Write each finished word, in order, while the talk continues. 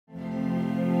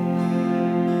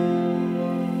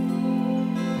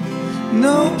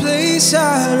No place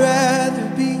I'd rather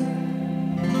be.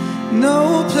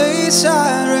 No place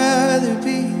I'd rather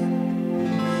be.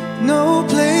 No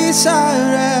place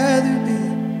I'd rather be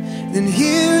than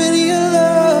here in your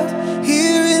love,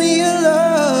 here in your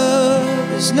love.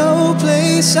 There's no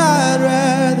place I'd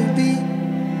rather be.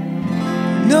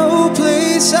 No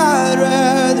place I'd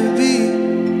rather be.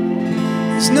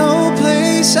 There's no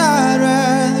place I'd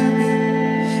rather be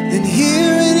than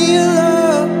here in your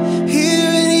love,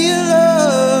 here in your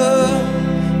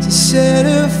love. To set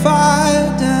a fire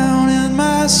down in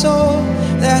my soul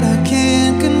that I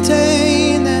can't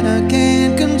contain, that I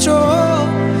can't control.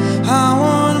 I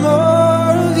want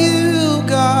more of you,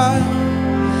 God.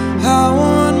 I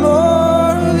want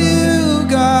more of you,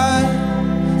 God.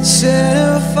 Set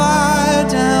a fire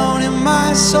down in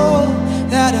my soul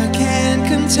that I can't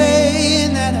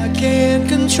contain, that I can't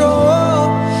control.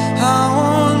 I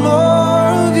want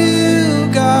more of you,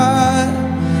 God.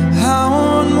 I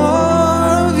want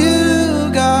more of you,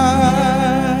 God.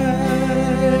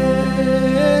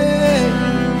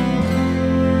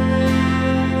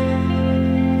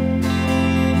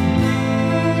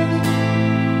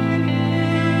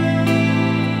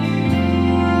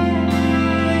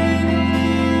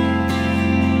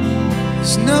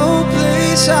 There's no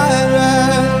place I'd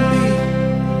rather be.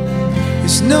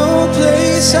 There's no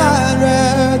place I'd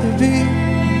rather be.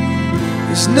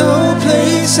 There's no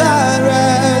place I'd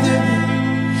rather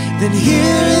be than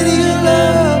here in your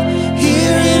love,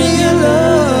 here in your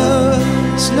love.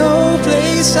 There's no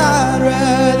place I'd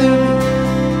rather be.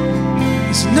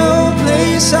 There's no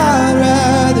place I'd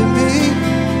rather be.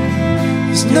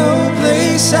 There's no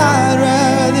place I'd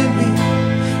rather be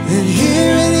than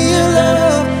here in your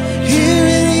love, here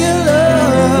in your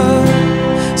love.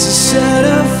 So set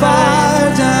a fire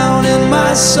down in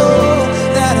my soul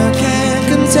that I can't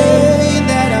contain,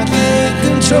 that I can't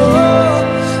control.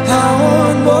 I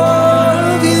want more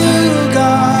of you,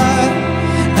 God.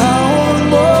 I want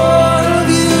more of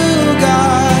you,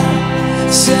 God.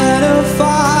 Set a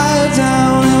fire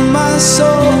down in my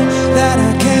soul that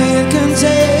I can't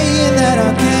contain, that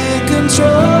I can't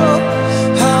control.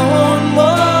 I want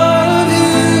more of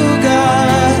you,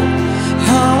 God.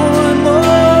 I want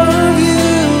more of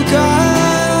you,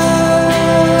 God.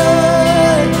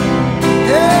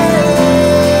 Hey.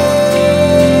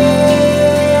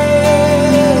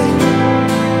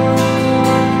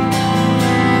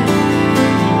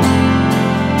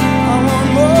 I want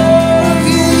more of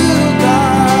you,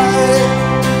 God.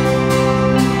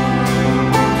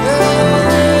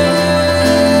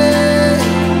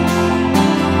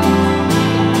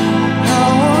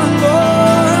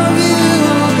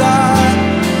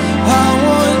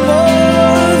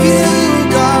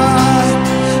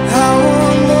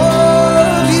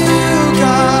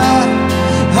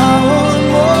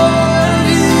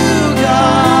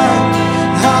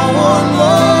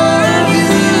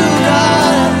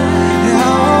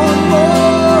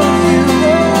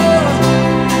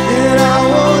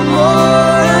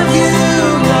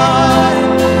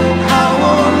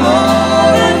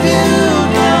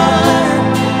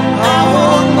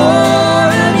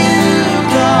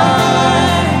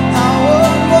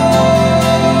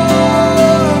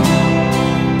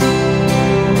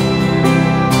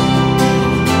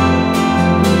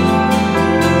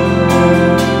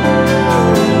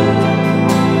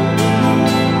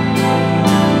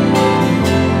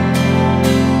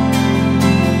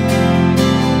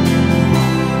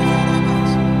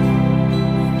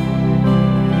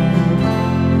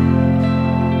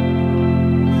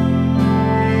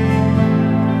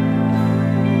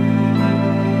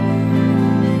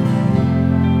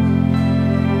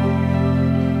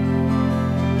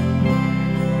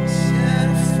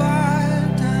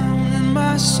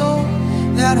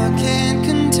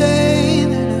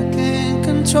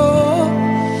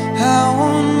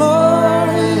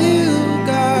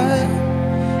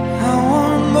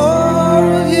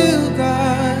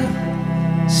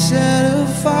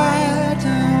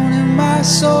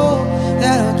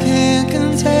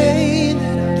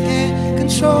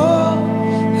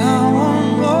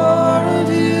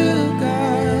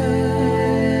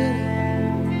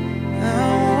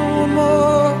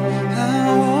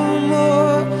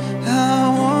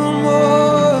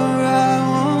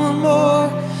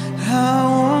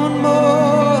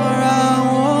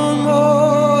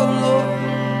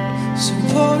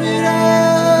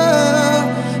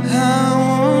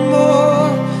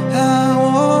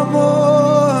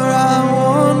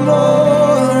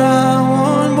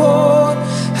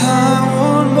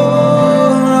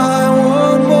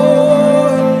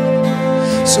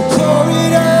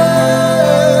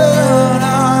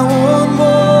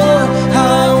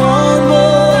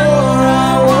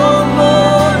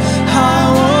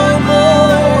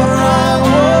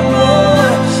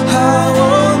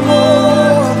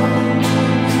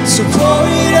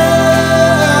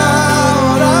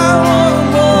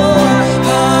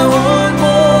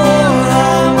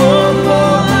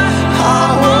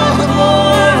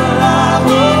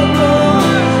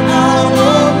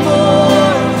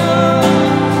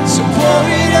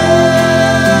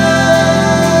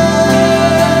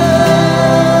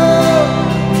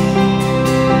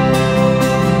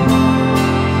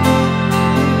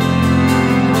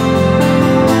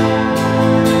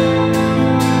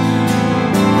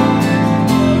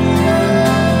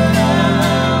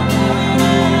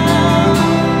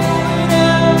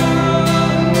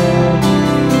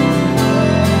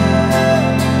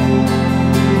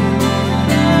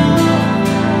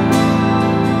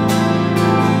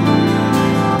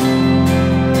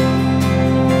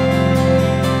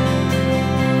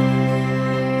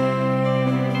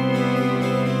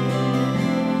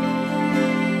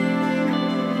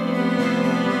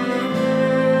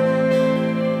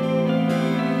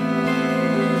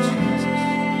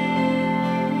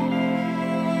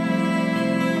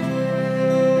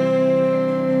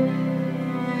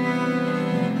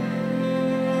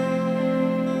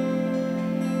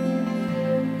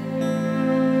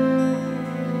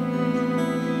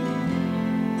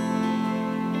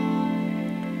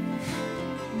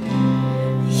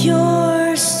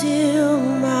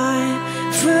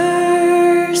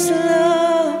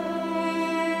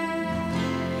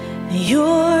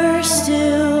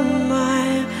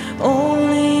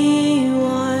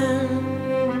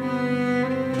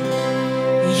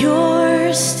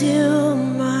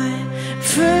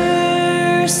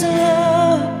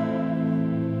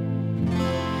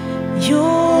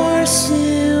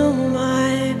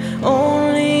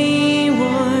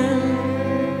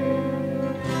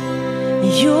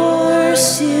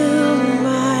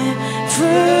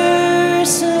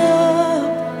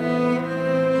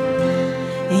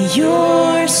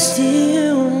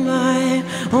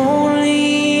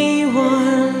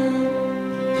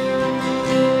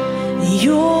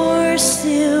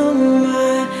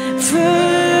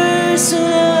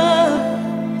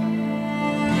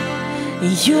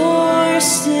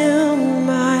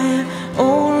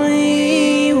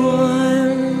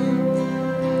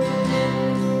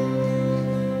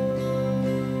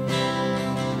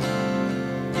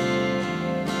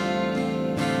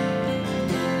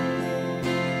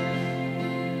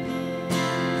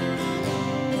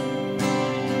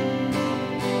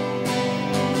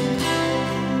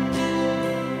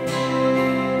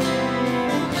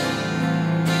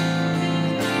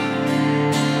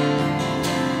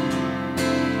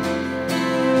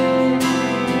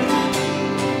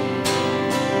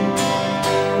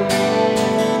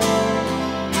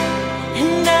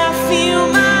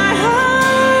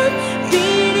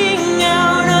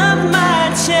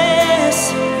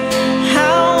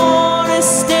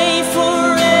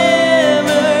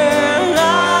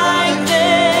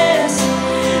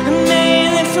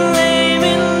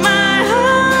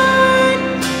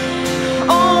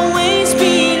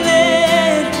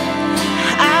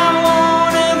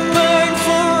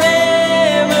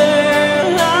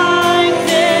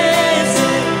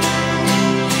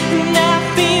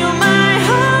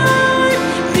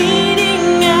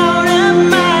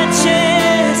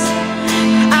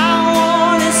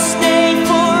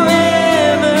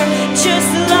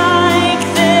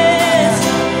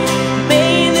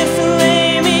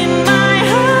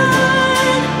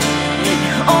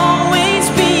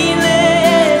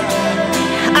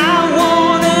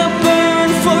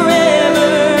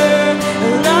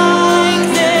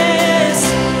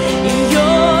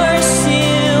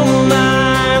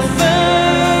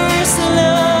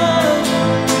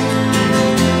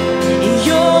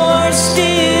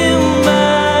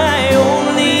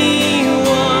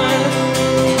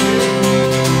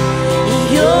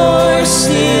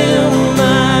 still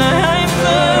my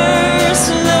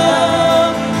first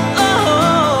love.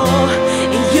 Oh,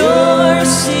 you're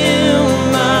still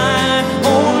my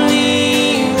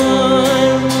only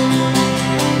one.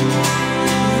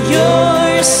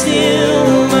 You're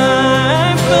still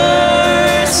my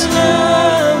first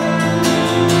love.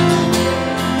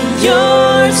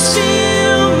 You're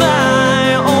still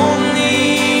my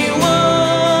only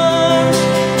one.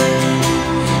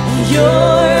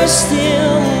 You're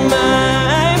still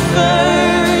my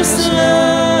first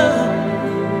love.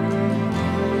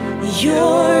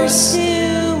 You're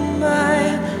still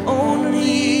my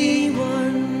only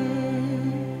one.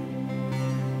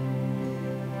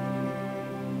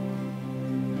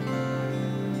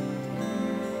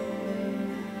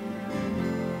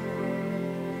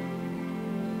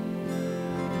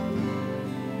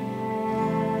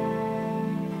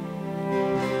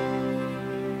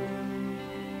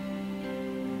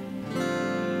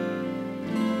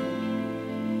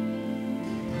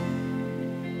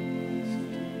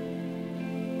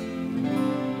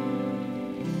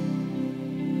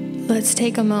 Let's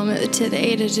take a moment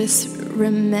today to just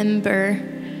remember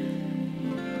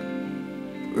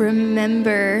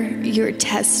your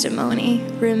testimony.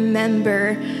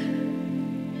 Remember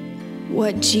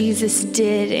what Jesus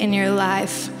did in your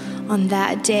life on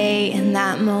that day, in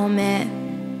that moment,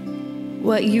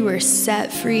 what you were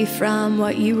set free from,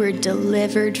 what you were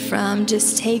delivered from.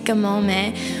 Just take a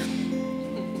moment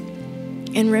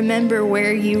and remember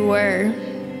where you were.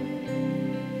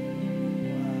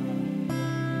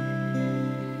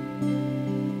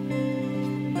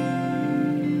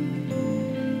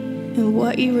 And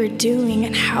what you were doing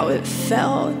and how it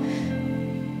felt.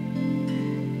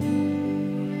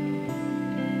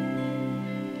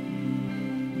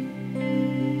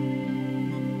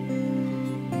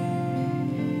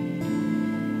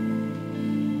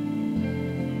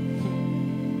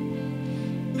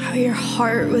 How your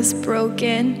heart was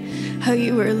broken, how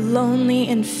you were lonely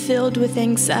and filled with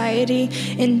anxiety,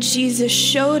 and Jesus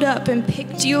showed up and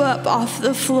picked you up off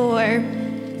the floor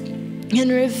and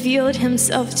revealed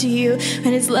himself to you, and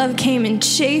his love came and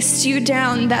chased you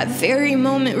down that very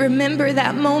moment. Remember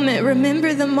that moment.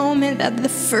 Remember the moment that the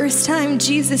first time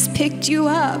Jesus picked you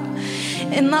up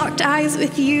and locked eyes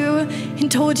with you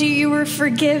and told you you were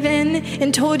forgiven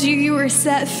and told you you were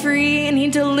set free, and he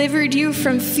delivered you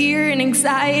from fear and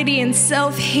anxiety and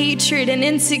self-hatred and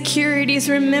insecurities.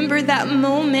 Remember that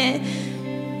moment.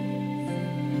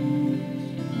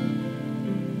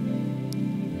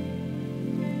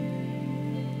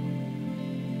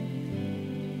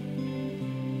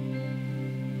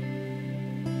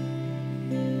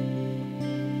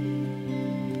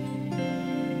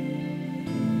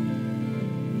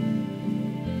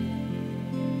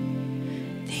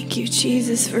 Thank you,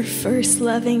 Jesus, for first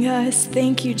loving us.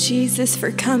 Thank you, Jesus,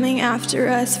 for coming after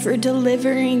us, for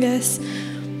delivering us.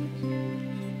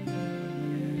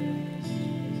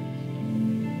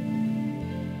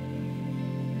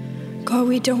 God,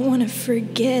 we don't want to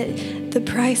forget the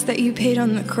price that you paid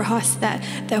on the cross, that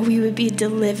we would be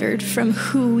delivered from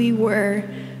who we were.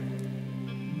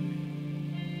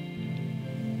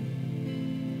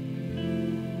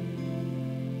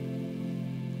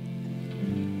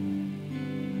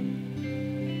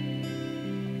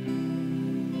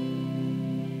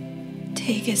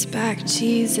 Take us back,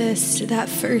 Jesus, to that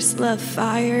first love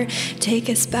fire. Take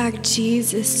us back,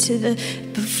 Jesus, to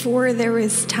before there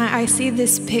was time. I see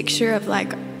this picture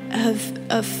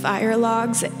of fire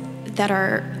logs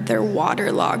they're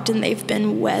waterlogged and they've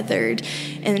been weathered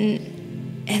and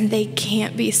they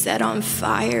can't be set on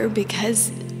fire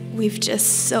because we've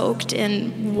just soaked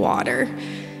in water.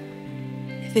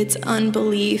 If it's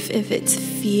unbelief, if it's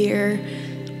fear,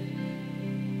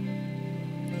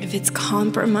 if it's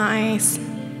compromise.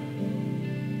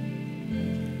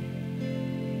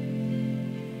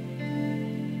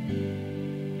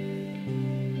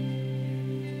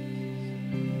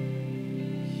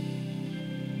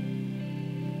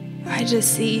 I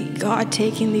just see God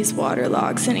taking these water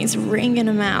logs and he's wringing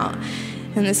them out,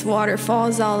 and this water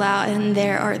falls all out, and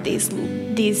there are these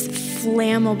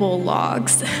flammable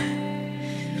logs.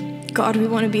 God, we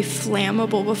want to be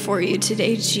flammable before you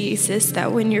today, Jesus,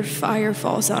 that when your fire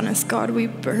falls on us, God, we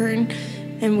burn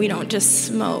and we don't just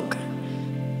smoke.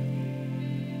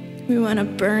 We want to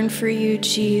burn for you,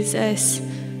 Jesus.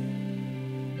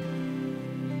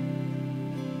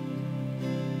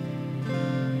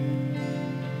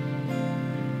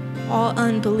 All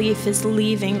unbelief is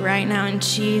leaving right now in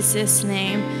Jesus'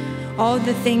 name. all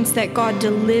the things that God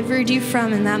delivered you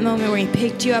from in that moment where he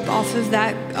picked you up off of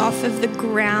the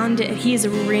ground. He's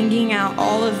wringing out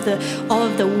all of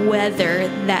the weather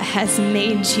that has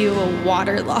made you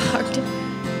waterlogged.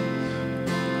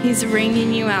 He's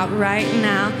wringing you out right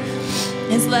now.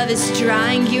 His love is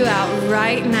drying you out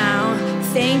right now.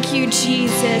 Thank you,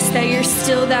 Jesus, that you're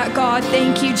still that God.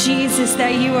 Thank you, Jesus,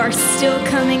 that you are still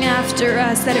coming after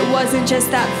us, that it wasn't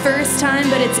just that first time,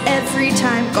 but it's every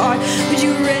time, God. Would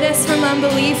you rid us from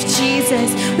unbelief,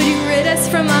 Jesus? Would you rid us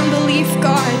from unbelief,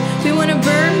 God? We want to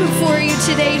burn before you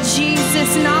today, Jesus,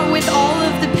 not with all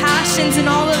of the passions and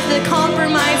all of the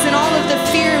compromise and all of the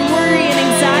fear and worry and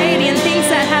anxiety and things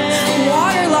that have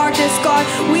waterlogged us, God.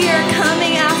 We are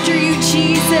coming after you,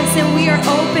 Jesus, and we are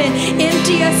open.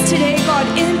 Empty us today, God.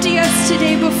 Empty us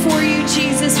today before you,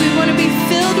 Jesus. We want to be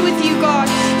filled with you, God.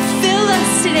 Fill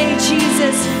us today,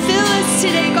 Jesus. Fill us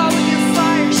today, God, with your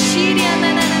fire.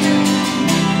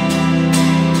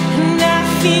 And I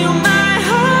feel my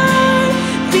heart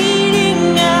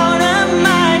beating out of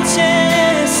my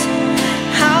chest.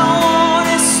 I want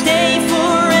to stay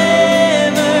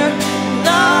forever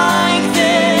like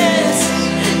this.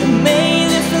 May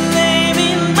the flame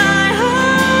in my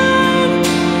heart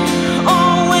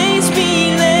always be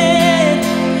lit,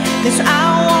 'cause I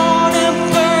want to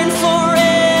burn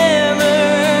forever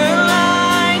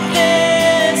like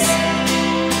this.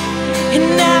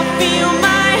 And I feel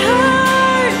my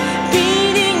heart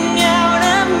beating out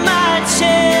of my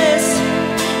chest.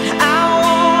 I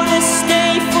want to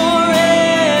stay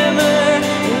forever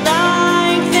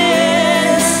like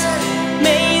this.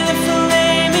 May the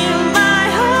flame in my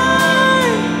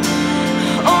heart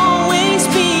always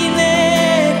be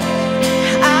lit.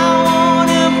 I want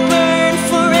to burn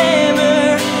forever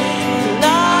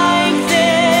like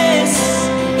this.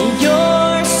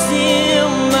 You're still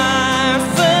my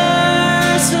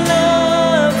first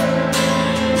love.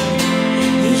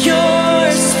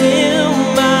 You're still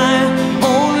my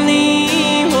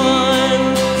only one.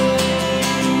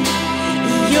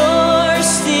 You're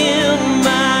still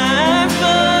my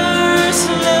first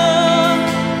love.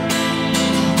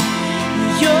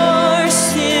 You're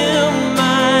still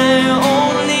my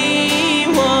only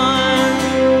one.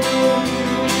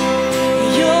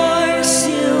 You're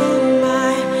still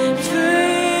my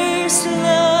first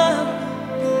love.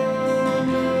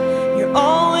 You're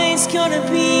always gonna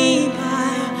be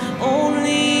my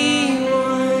only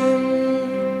one.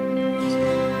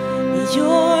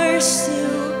 You're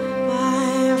still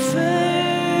my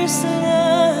first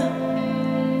love.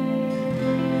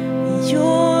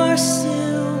 You're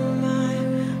still my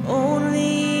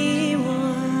only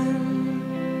one.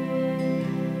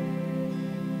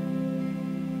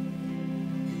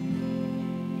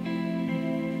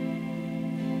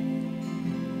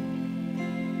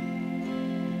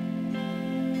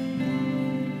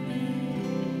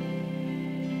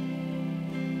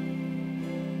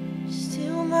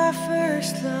 Still my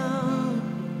first love.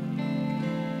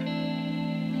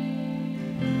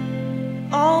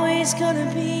 Always gonna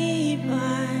be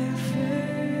my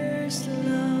first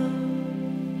love.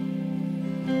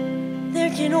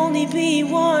 There can only be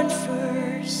one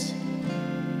first.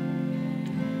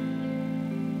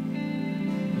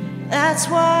 That's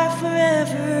why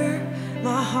forever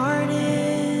my heart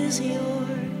is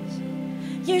yours.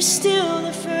 You're still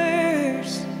the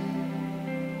first.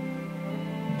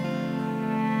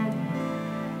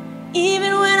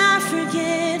 Even when I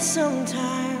forget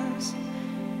sometimes,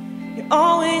 you're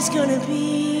always gonna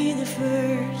be the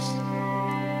first.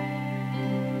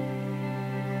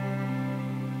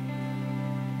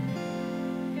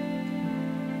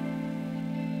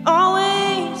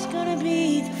 Always gonna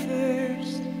be the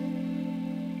first.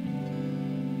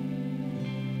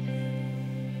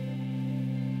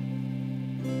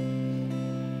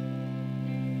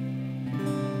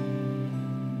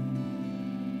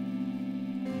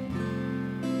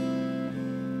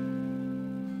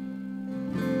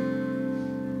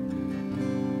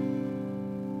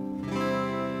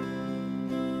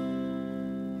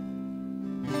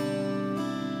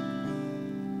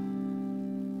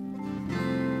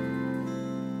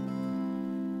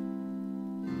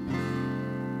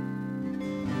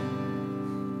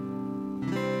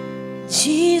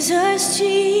 Jesus,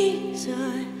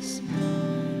 Jesus,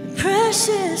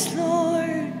 precious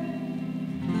Lord,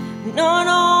 none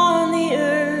on the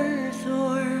earth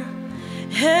or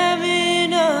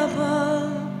heaven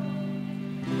above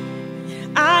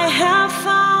I have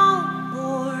found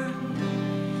more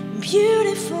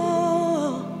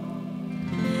beautiful.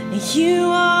 You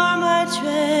are my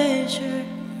treasure,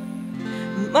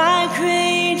 my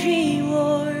great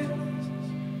reward.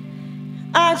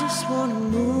 I I just wanna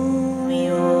move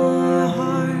your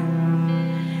heart.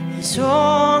 It's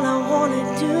all I wanna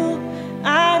do.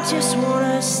 I just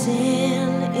wanna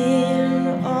stand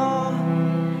in awe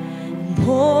and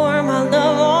pour my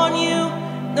love on you,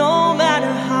 no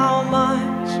matter how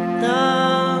much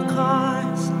the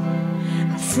cost.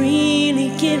 I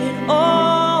freely give it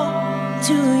all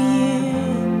to you.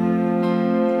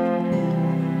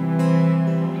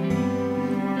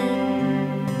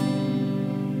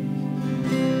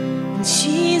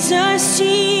 Jesus,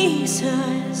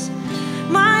 Jesus,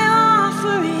 my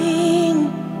offering,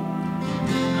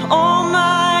 all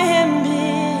my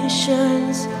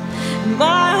ambitions,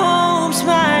 my hopes,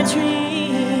 my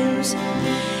dreams.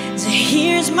 So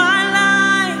here's my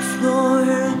life,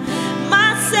 Lord,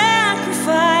 my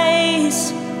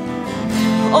sacrifice,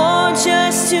 all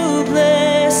just to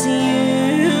bless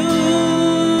you.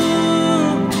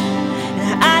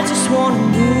 And I just want to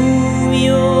move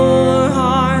your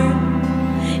heart.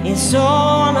 It's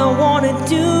all I wanna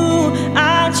do.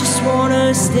 I just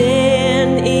wanna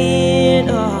stand in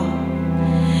awe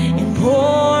and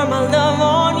pour my love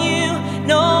on you,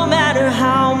 no matter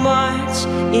how much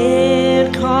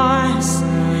it costs.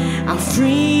 I'll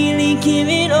freely give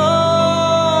it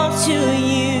all to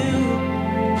you,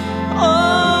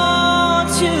 all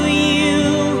to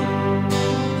you.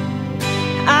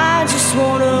 I just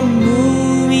wanna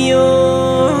move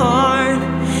your heart,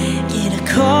 get a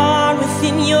card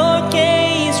within your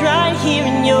gaze, right here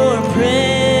in your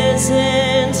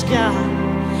presence, God.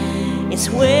 It's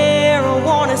where I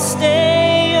wanna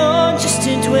stay, or just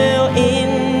to dwell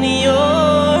in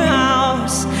your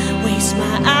house. Waste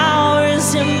my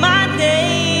hours and my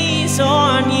days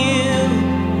on you,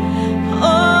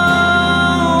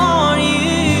 on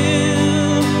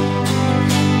you.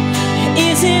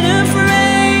 Is it a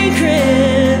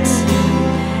fragrance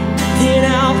that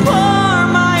I'll pour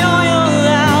my oil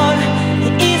out?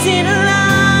 Is it a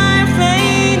life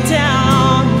laid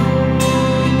down?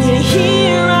 Then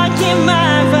here I give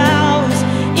my vows.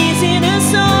 Is it a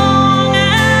song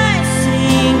I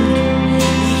sing?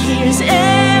 Here's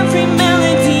every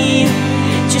melody.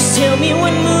 Just tell me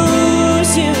what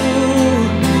moves you.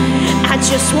 I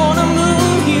just wanna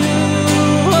move you.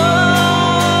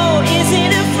 Oh, is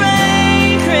it a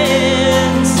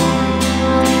fragrance?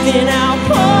 Then I'll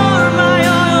pour my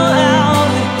oil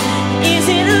out. Is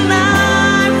it a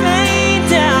life laid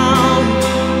down?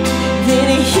 Then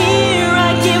here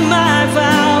I give my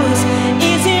vows.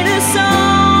 Is it a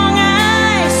song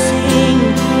I sing?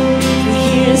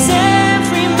 Here's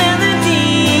every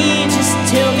melody. Just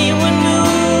tell me what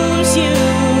moves you.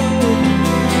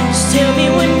 Just tell me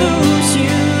what moves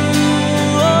you.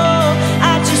 Oh,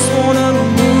 I just wanna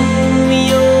move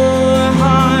your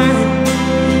heart.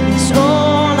 It's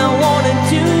all I wanna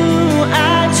do.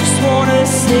 I just wanna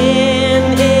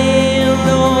stand in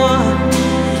awe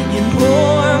and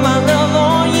pour my love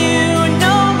on you,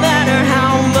 no matter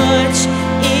how much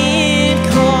it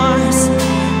costs.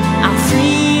 I'll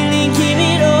freely give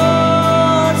it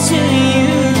all to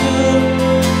you,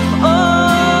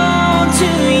 all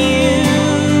to you.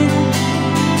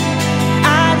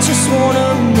 I just wanna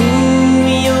move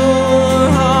your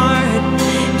heart,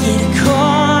 get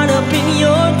caught up in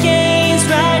your gaze,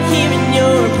 right here in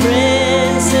your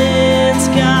presence,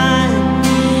 God.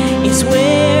 It's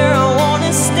where I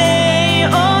wanna stay,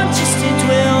 or just to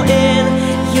dwell in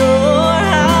your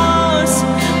house.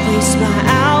 Waste my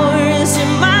hours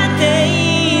and my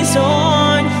days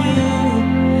on you,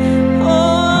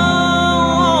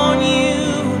 on you.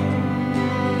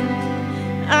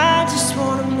 I just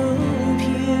wanna move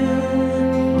you.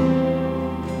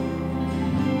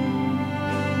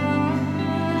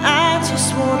 I just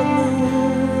wanna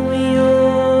move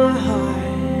your heart.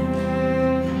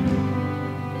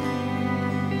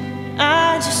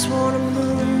 I just wanna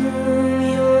move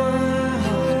your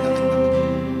heart.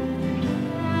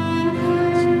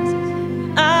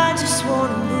 I just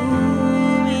wanna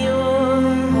move your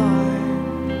heart.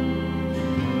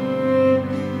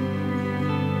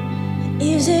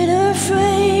 Is it a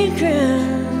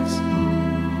fragrance?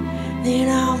 Then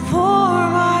I'll pour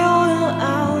my oil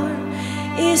out.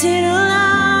 Is it a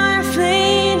life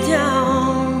laid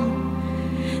down?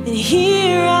 Then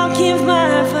here I'll give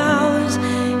my vows.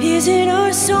 Is it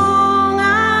a song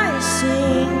I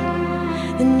sing?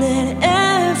 And let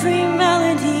every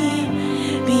melody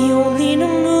be only to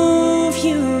move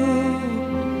you,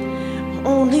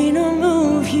 only to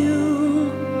move you.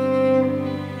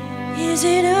 Is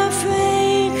it a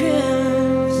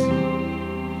fragrance?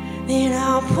 Then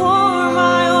I'll pour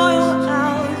my oil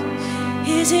out.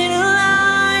 Is it a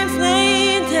life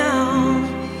laid down?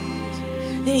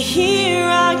 Then here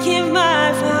I give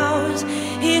my vows.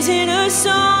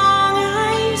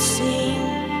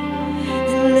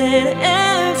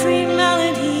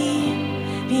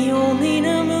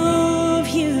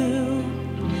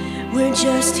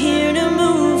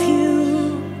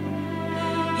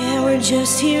 We're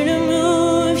just here to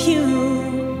move you.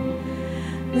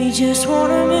 We just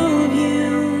want to move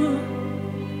you.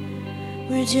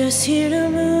 We're just here to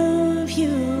move you.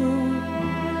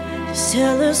 Just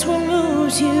tell us what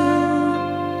moves you.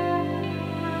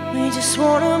 We just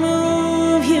want to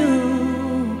move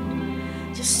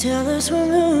you. Just tell us what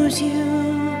moves you.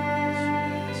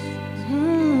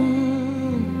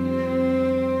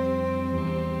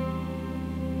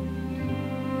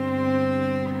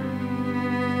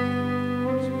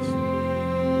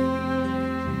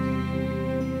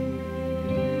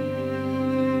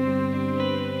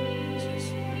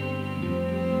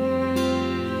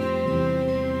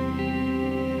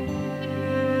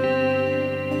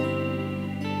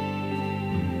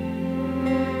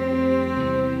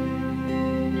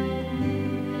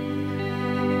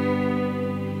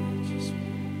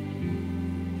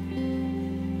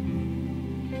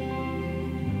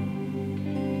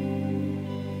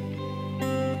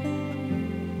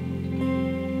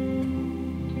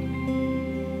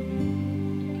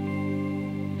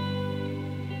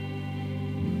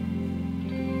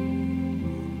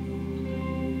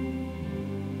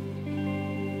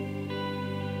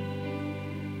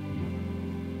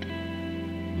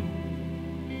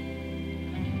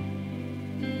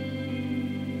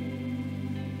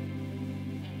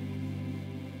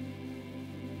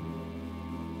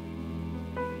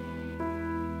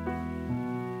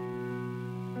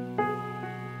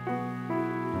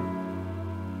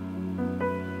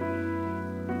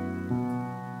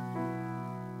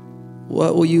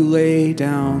 What will you lay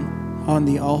down on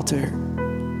the altar?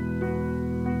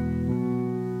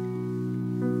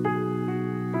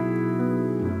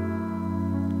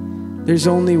 There's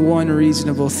only one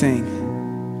reasonable thing.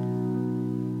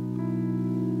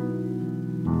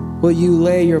 Will you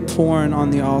lay your porn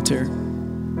on the altar?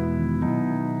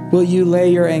 Will you lay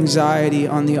your anxiety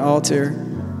on the altar?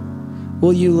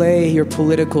 Will you lay your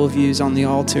political views on the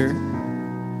altar?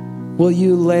 Will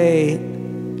you lay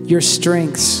your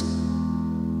strengths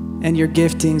and your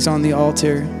giftings on the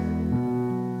altar?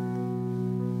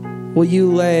 Will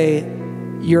you lay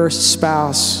your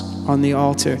spouse on the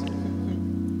altar?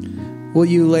 Will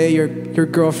you lay your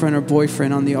girlfriend or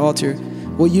boyfriend on the altar?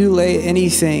 Will you lay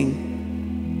anything?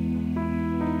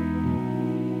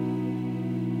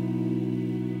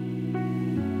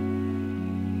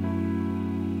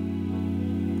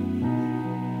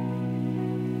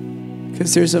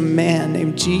 Because there's a man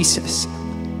named Jesus.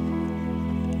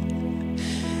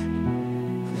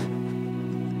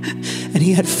 And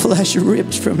he had flesh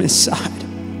ripped from his side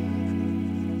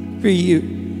for you.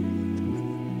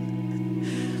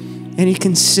 And he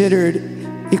considered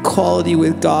equality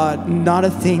with God not a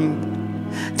thing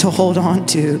to hold on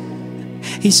to.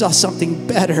 He saw something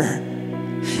better.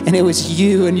 And it was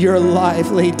you and your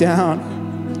life laid down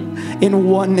in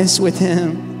oneness with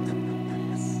him.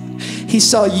 He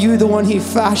saw you, the one he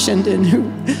fashioned in your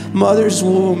mother's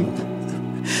womb.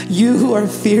 You who are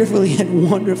fearfully and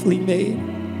wonderfully made.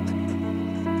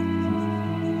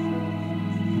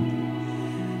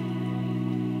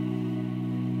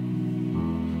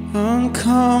 I'm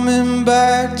coming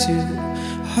back to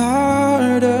the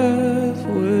heart of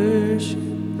worship.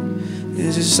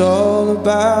 This is all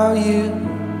about you.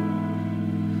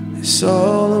 It's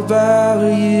all about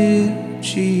you,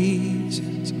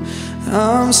 Jesus.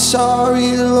 I'm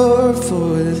sorry, Lord,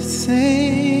 for the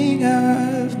thing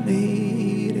I've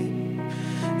made it.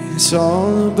 It's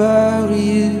all about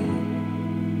you.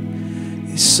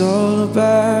 It's all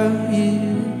about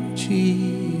you,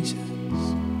 Jesus.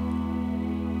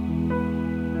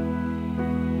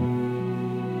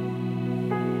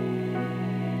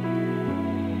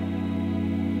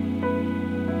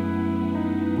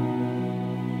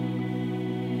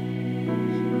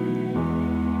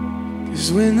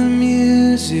 When the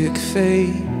music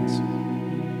fades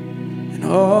and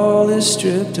all is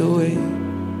stripped away,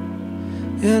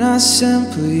 and I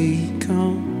simply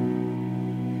come,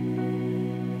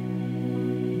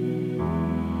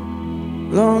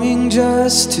 longing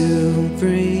just to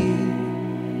bring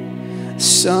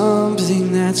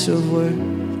something that's of worth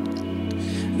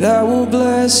that will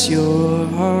bless your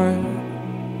heart.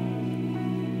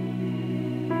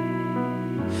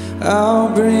 I'll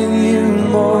bring you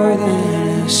more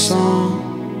than a song,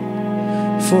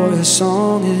 for a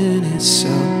song in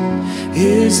itself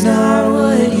is not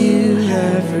what you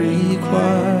have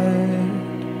required.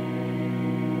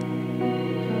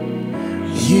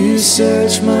 You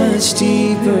search much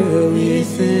deeper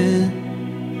within,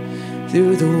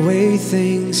 through the way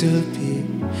things appear.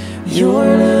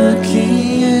 You're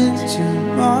looking into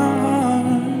my heart.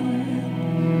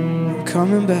 I'm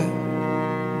coming back.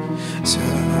 So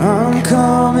I'm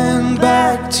coming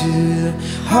back to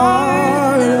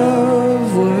heart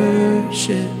of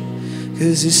worship,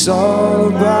 'cause it's all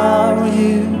about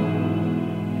you.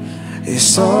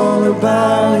 It's all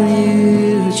about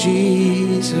you,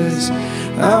 Jesus.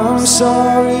 I'm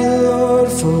sorry, Lord,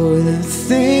 for the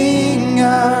thing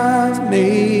I've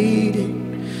made it,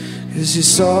 'cause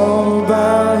it's all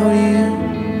about you.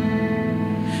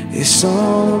 It's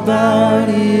all about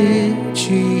you,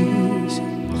 Jesus.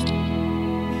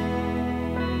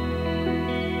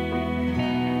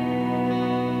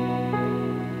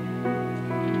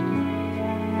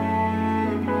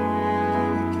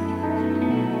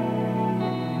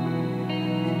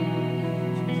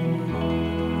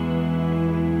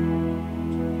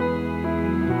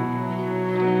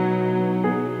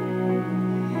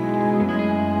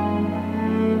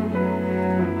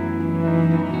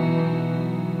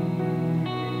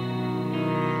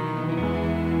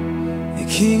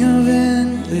 King of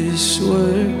endless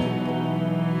word,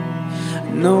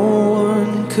 no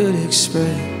one could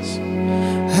express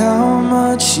how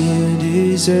much you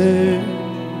deserve.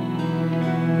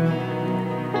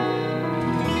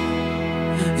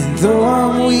 And though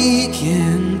I'm weak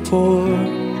and poor,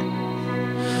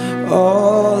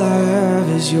 all I have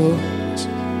is yours,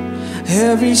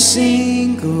 every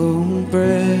single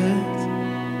breath.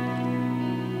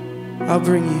 I'll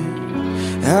bring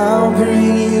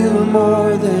you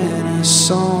more than a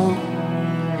song,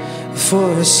 for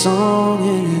a song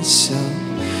in itself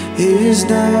is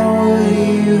not what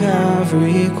you have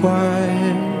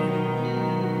required.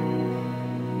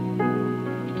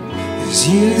 'Cause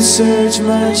you search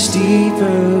much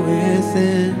deeper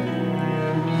within,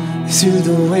 through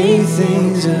the way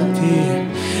things appear.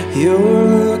 You're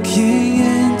looking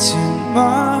into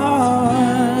my heart,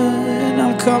 and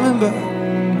I'm coming back.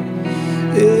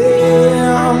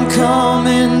 Yeah, I'm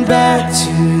coming back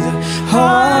to the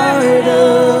heart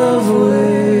of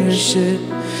worship,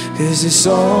 'cause it's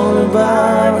all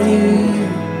about you.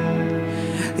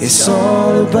 It's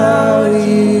all about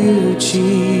you,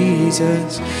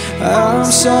 Jesus. I'm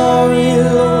sorry,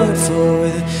 Lord, for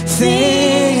the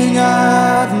thing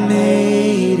I've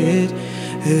made it,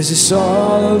 'cause it's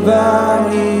all about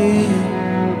you.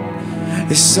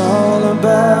 It's all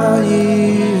about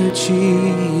you,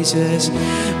 Jesus.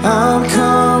 I'm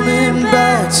coming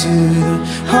back to the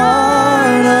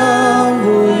heart of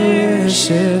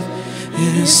worship,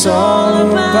 and it's all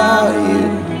about you.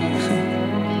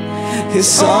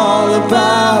 It's all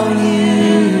about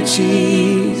you,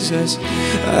 Jesus.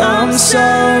 I'm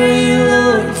sorry,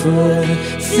 Lord, for the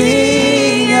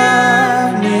thing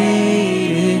I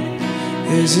made it,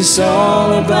 'cause it's all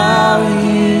about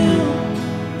you.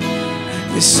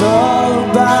 It's all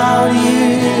about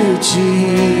you,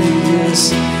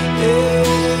 Jesus.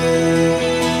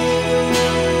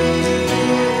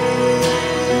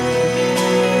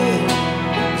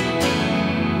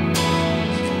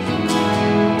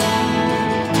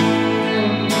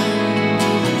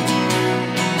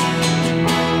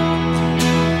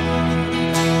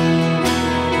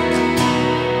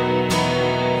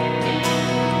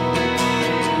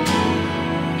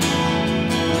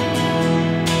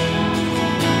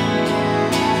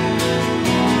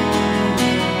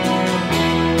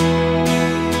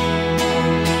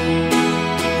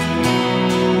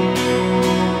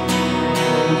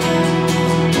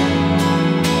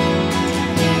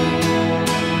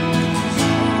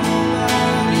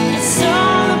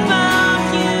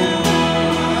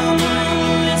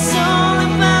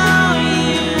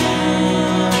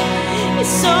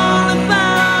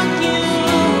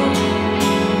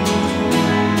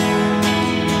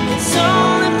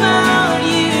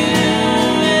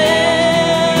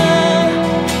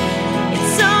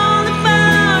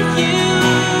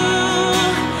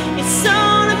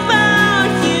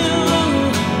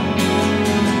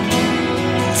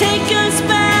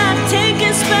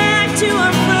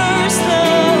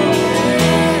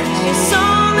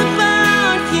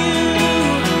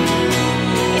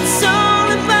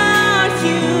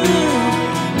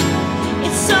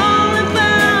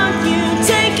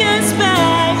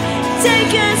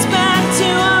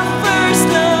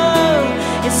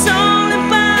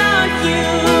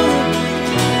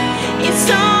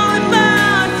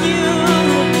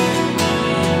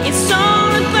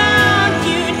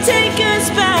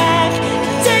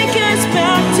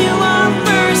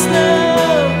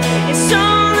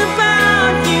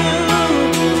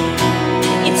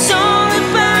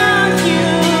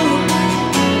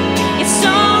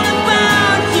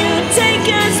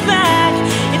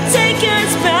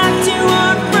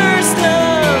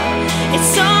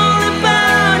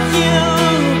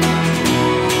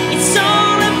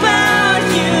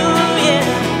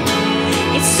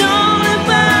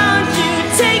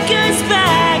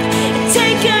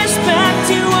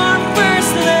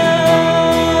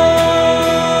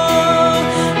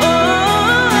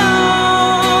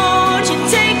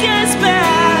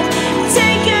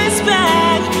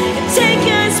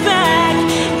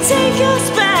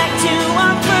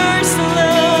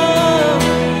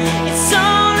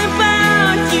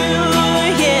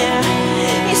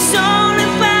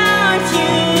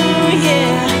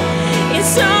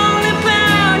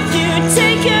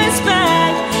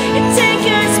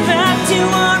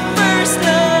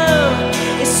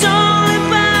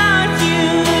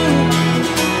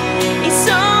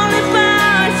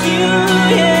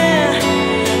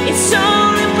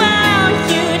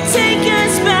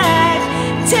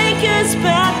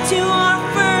 to our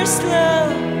first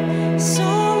love. It's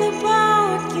all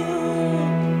about you.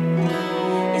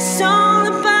 It's all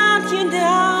about you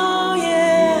now,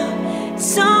 yeah.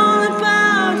 It's all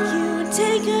about you.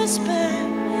 Take us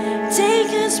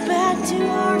back to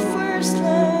our first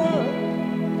love.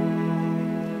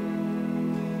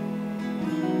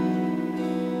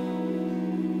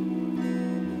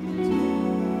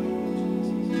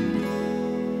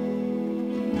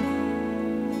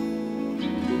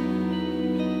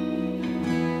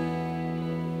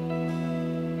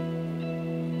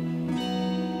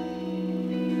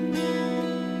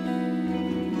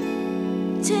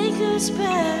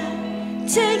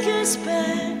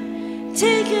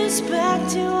 Take us back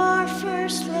to our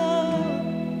first love.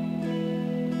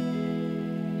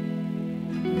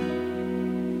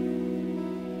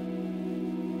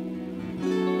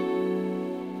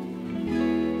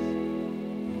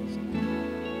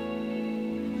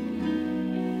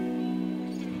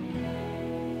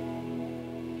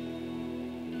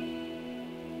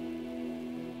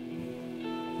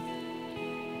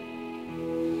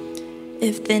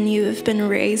 If then you have been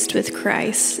raised with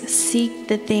Christ, seek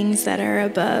the things that are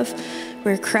above,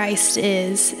 where Christ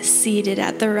is, seated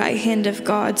at the right hand of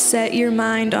God. Set your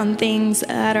mind on things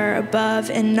that are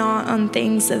above and not on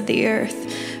things of the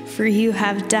earth. For you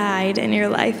have died, and your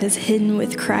life is hidden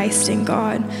with Christ in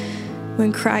God.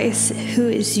 When Christ, who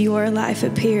is your life,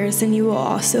 appears, then you will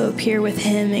also appear with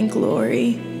him in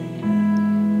glory.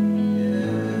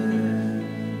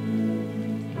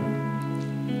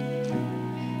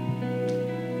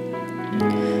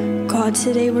 God,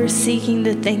 today we're seeking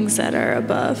the things that are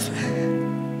above.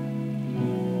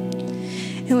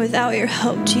 And without your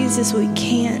help, Jesus, we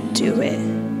can't do it.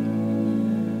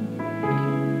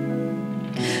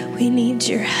 We need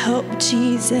your help,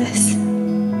 Jesus,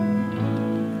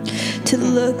 to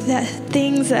look at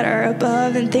things that are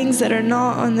above and things that are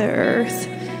not on the earth.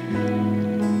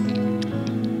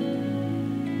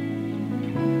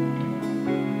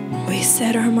 We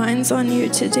set our minds on you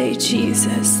today,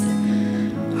 Jesus.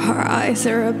 Our eyes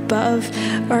are above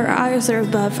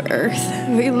earth.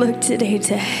 We look today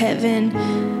to heaven.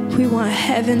 We want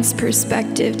heaven's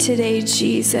perspective today,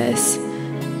 Jesus.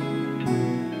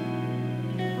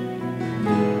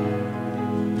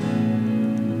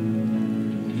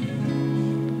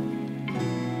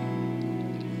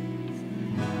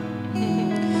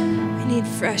 We need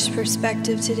fresh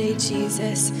perspective today,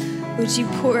 Jesus. Would you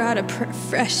pour out a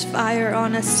fresh fire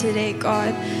on us today,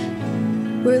 God?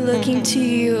 We're looking to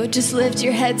you. Just lift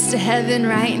your heads to heaven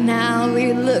right now.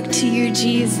 We look to you,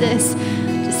 Jesus.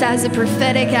 Just as a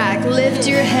prophetic act, lift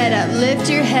your head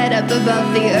up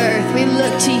above the earth. We look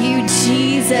to you,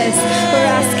 Jesus. We're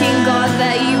asking, God,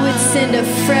 that you would send a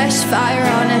fresh fire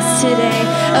on us today.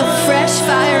 A fresh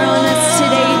fire on us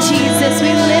today, Jesus.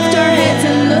 We lift our heads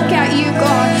and look at you,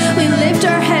 God. We lift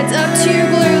our heads up to your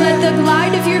glory. Let the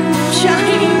light of your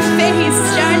shining face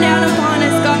shine down upon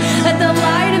us, God. Let the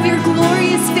light of your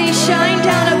glorious face shine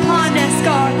down upon us,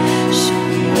 God.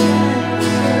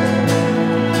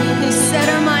 We set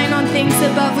our mind on things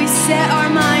above. We set our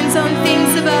minds on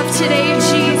things above today,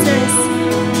 Jesus.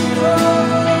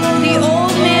 The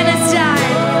old man has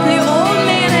died. The old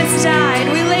man has died.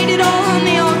 We laid it all on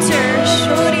the altar.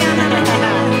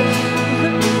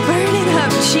 Burn it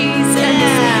up, Jesus.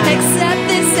 Accept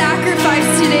this sacrifice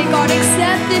today, God.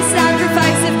 Accept this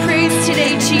sacrifice of praise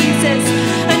today, Jesus.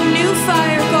 A new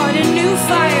fire, God, a new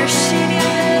fire.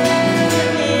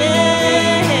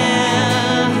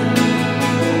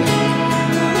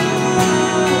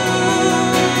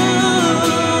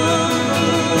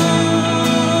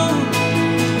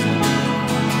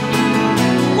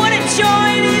 What a joy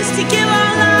it is to give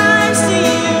our lives to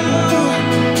you.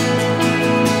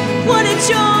 What a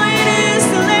joy it is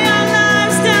to lay our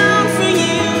lives down for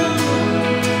you.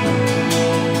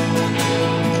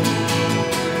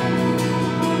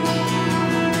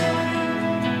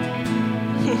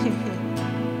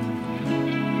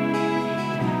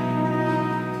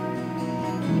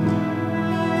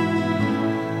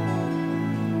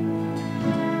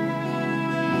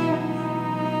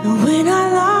 When I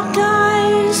lock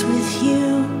eyes with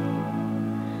you,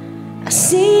 I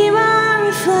see my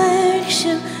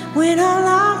reflection. When I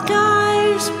lock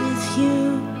eyes with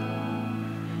you,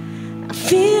 I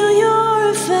feel your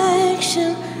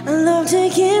affection. I love to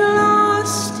get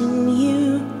lost in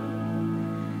you.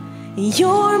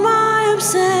 You're my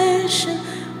obsession.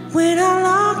 When I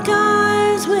lock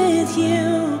eyes with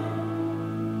you,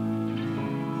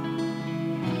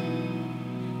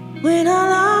 when I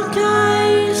lock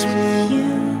eyes with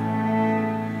you,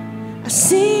 I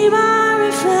see my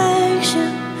reflection.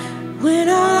 When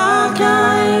I lock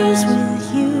eyes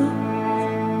with you,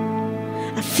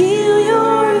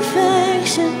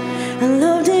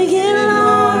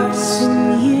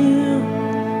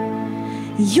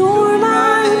 You're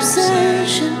my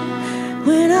obsession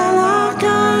when I lock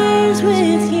eyes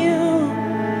with you.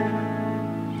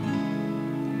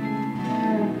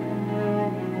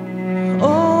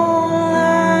 All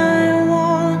I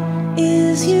want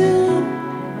is you.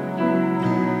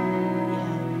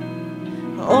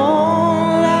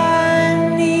 All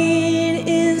I need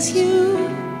is you.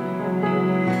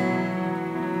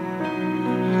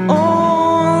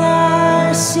 All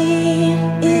I see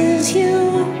is you,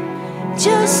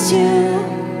 just you.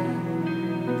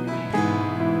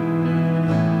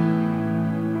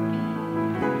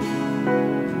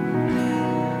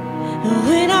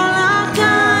 When I lock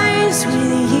eyes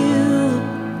with you,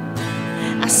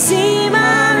 I see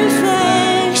my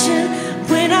reflection.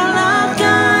 When I lock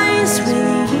eyes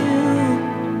with you,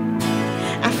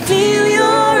 I feel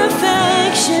your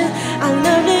affection. I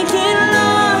love to get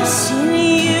lost in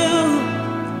you.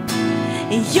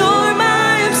 And you're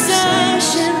my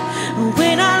obsession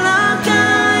when I lock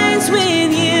eyes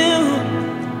with you.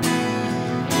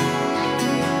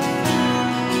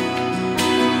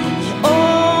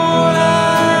 All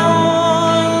I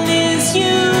want is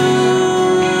you.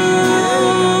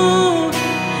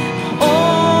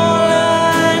 All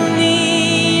I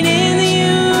need is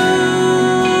you.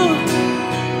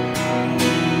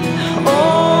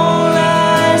 All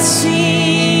I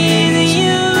see is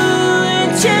you,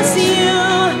 and just you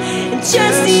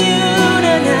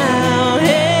now.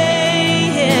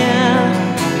 Hey, yeah.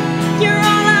 You're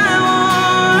all I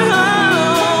want.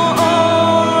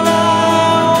 All I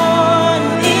want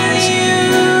is you.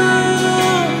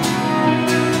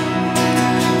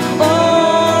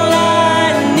 All I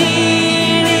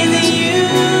need is you.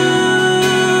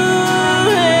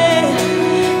 Hey.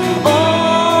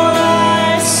 All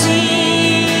I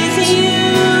see is you.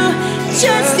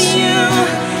 Just you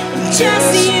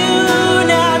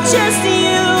now. Just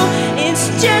you. It's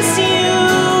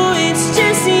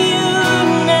just you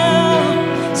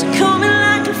now. So coming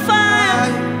like a fire,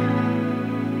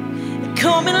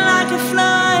 coming like a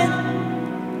flood.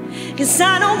 'Cause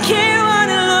I don't care what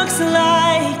it looks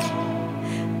like,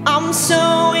 I'm so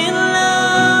in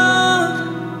love.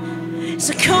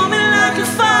 So coming like a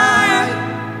fire,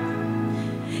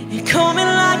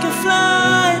 coming like a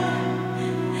flood.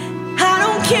 I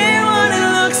don't care what it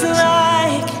looks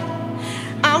like,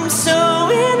 I'm so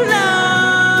in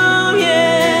love,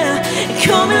 yeah.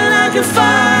 Coming like a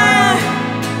fire,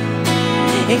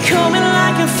 and coming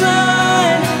like a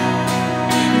flood.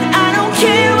 I don't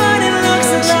care what it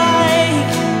looks like,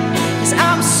 'cause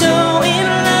I'm so in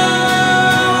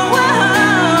love.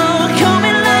 Whoa.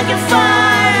 Coming like a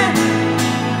fire,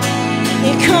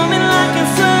 and coming like a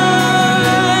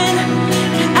flood.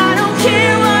 I don't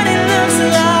care what it looks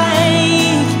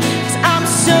like, 'cause I'm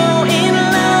so in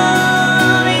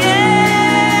love,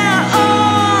 yeah.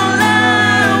 All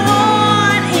I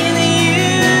want is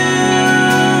you,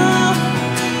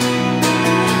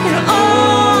 and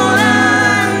all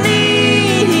I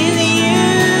need is you,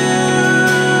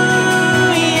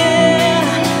 yeah.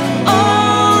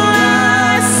 All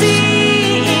I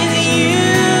see is you,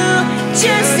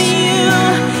 just you,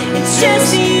 it's just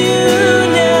you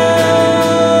now.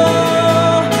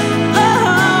 Oh,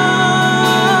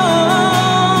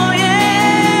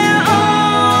 yeah.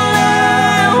 All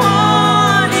I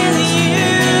want is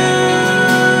you.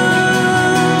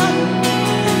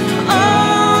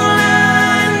 All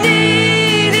I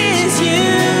need is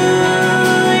you,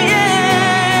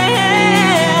 yeah.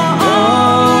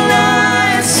 All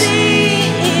I see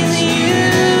is you,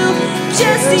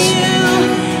 just you,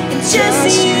 just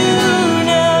you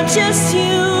now, just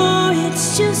you. It's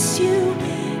just you,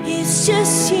 it's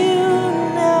just you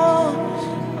now.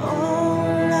 All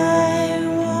I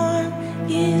want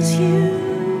is you.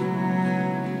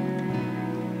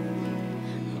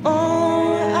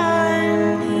 All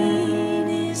I need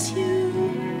is you.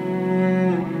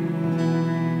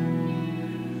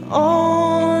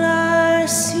 All I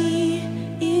see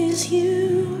is you,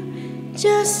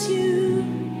 just you.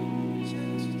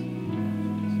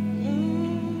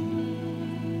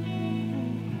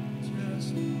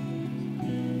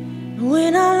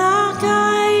 When I lock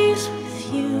eyes with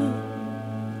you,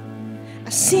 I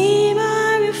see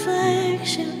my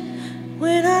reflection.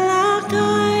 When I lock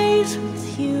eyes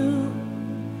with you,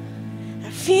 I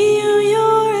feel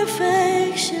your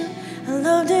affection. I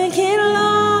love to get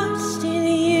lost in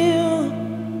you,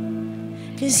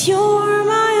 'cause you're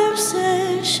my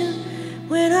obsession.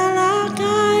 When I lock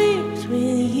eyes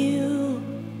with you,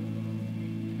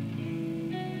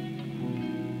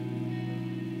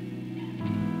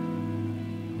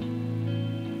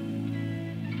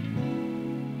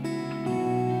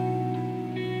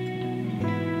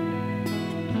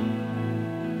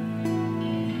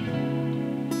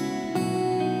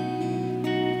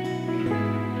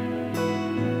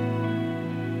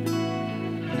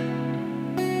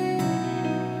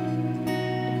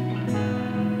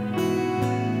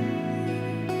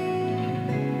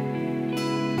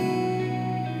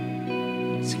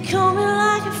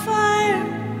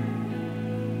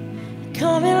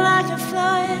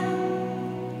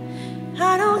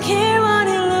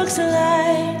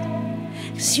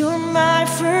 'cause you're my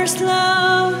first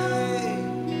love.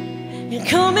 You're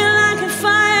coming like a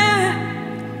fire,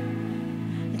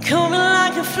 you're coming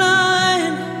like a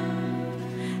flood.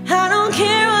 I don't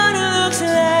care what it looks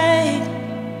like,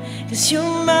 'cause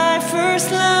you're my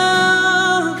first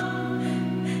love.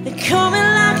 You're coming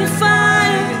like a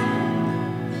fire,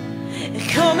 you're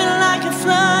coming like a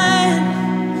flood.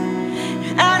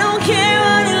 I don't care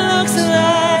what it looks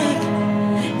like,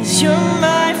 'cause you're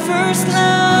my first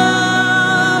love.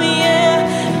 Yeah,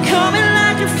 you're coming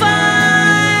like a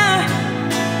fire,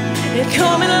 you're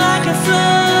coming like a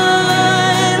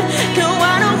flood. No,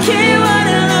 I don't care what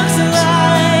it looks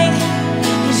like,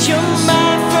 'cause you're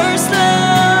my first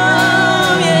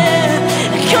love. Yeah,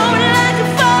 you're coming like a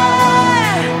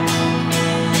fire,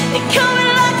 you're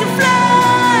coming like a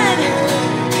flood.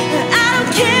 I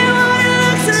don't care what it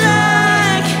looks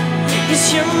like, 'cause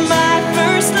you're my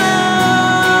first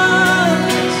love.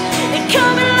 You're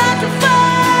coming like a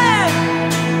fire,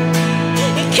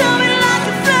 you're coming like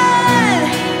a flood.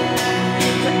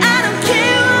 I don't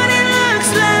care what it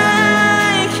looks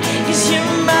like, 'cause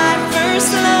you're my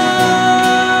first love.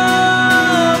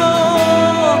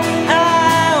 All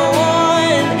I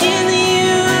want is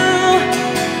you.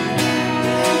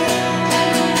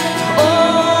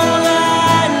 All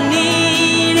I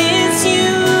need is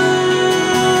you.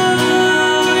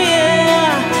 Yeah.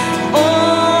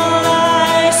 All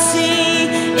I see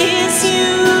is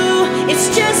you. It's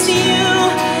just you.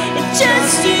 It's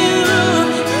just you.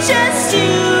 Just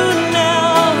you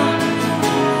now.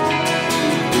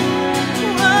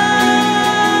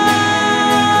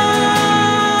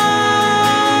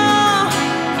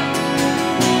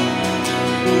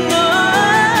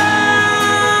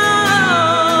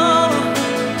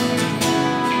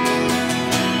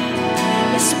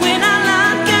 It's when I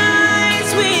lock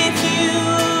eyes with you.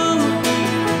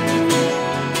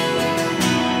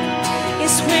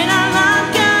 It's when I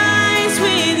lock eyes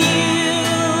with you.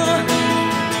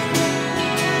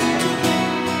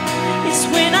 It's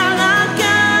when I lock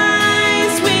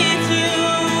eyes with you.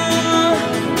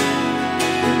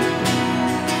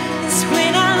 It's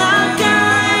when I lock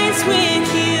eyes with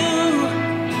you.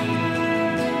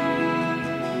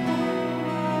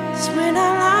 It's when I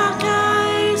lock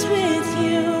eyes with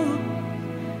you.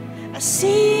 I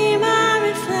see my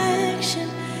reflection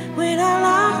when I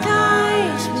lock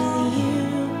eyes with you.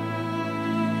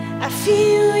 I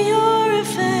feel your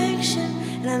affection,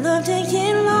 and I love to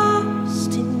get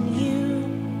lost in you.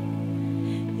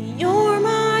 You're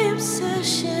my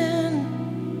obsession.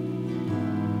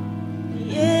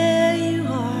 Yeah, you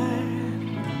are.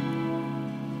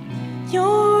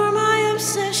 You're my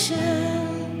obsession.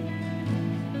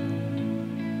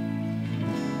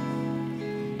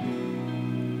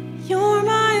 You're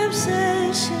my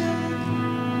obsession.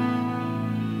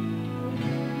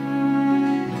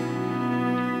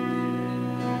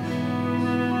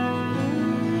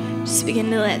 Just begin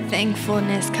to let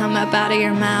thankfulness come up out of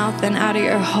your mouth and out of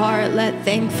your heart. Let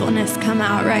thankfulness come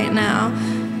out right now.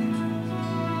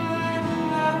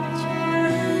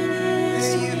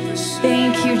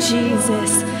 Thank you,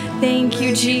 Jesus. Thank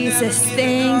you, Jesus.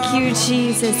 Thank you,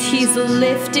 Jesus. He's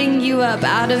lifting you up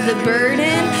out of the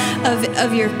burden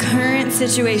of your current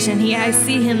situation. I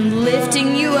see him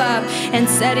lifting you up and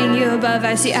setting you above.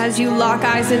 As you lock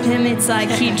eyes with him, it's like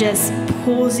he just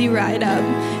pulls you right up.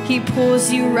 He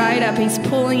pulls you right up. He's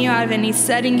pulling you out of it, and he's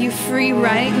setting you free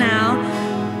right now.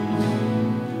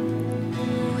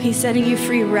 He's setting you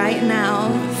free right now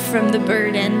from the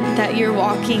burden that you're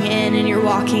walking in and you're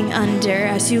walking under.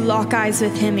 As you lock eyes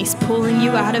with him, he's pulling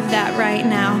you out of that right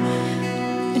now.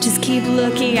 Just keep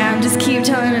looking at him. Just keep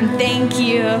telling him thank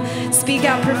you. Speak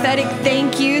out prophetic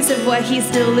thank yous of what he's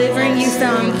delivering you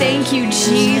from. Thank you,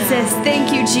 Jesus.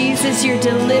 Thank you, Jesus. You're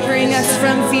delivering us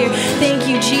from fear. Thank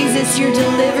you, Jesus. You're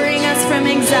delivering us from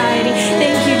anxiety.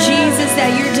 Thank you, Jesus, that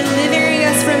you're delivering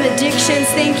us from addictions.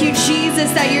 Thank you,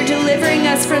 Jesus, that you're delivering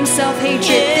us from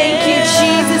self-hatred. Thank you,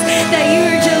 Jesus, that you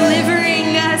are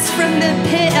delivering us from the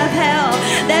pit of hell.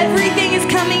 Everything is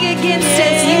coming against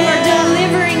us. You are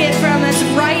delivering it from us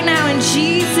right now in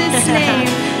Jesus' name.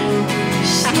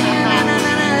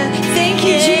 Thank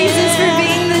you, Jesus, for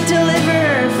being the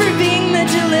deliverer. For being the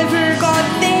deliverer, God.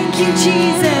 Thank you,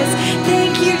 Jesus.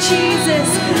 Thank you, Jesus.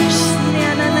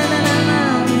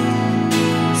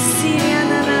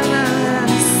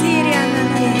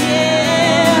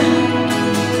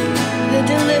 The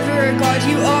deliverer, God.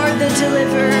 You are the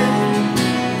deliverer.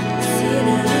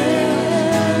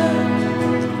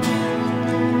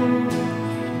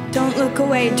 Don't look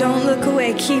away. Don't look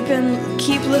away. Keep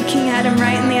looking at him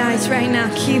right in the eyes right now.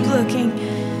 Keep looking.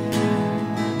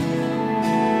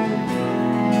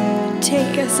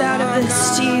 Take us out of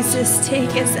this, Jesus.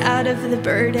 Take us out of the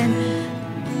burden.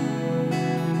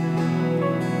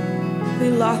 We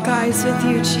lock eyes with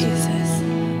you, Jesus.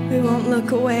 We won't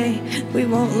look away. We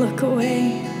won't look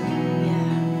away.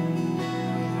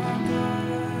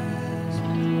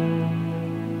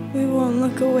 We won't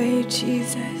look away,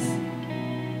 Jesus.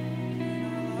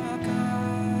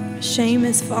 Shame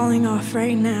is falling off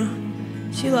right now.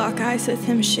 As you lock eyes with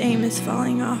him, shame is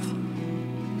falling off.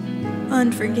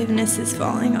 Unforgiveness is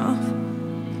falling off.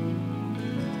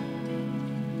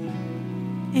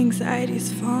 Anxiety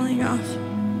is falling off.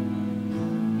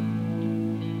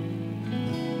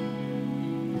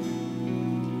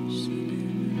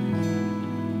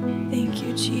 Thank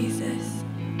you, Jesus.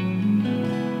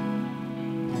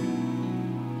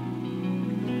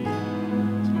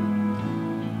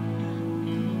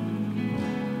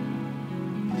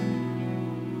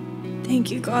 Thank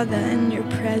you, God, that in your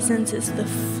presence is the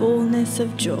fullness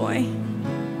of joy.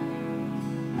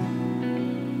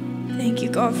 Thank you,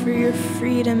 God, for your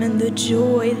freedom and the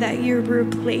joy that you're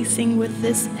replacing with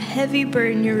this heavy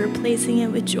burden. You're replacing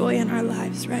it with joy in our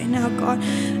lives right now, God.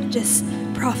 Just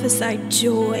prophesy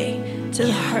joy to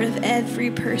the heart of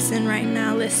every person right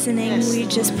now listening. We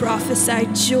just prophesy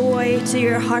joy to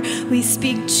your heart. We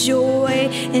speak joy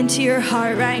into your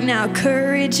heart right now.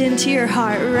 Courage into your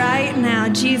heart right now.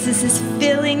 Jesus is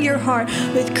filling your heart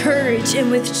with courage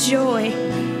and with joy.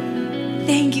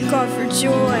 Thank you, God, for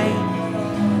joy.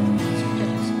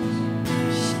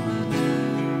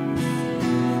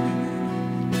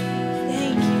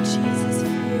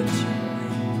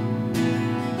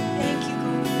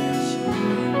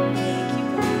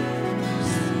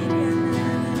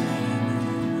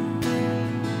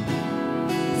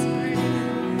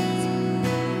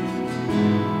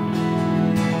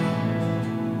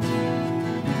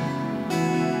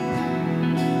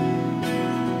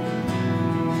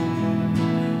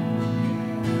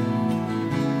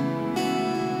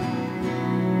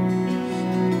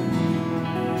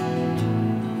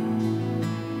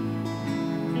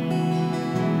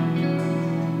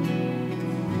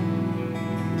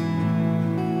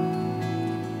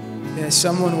 As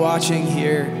someone watching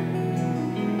here,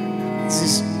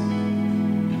 just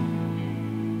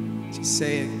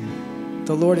say it.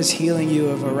 The Lord is healing you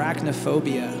of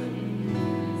arachnophobia.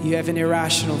 You have an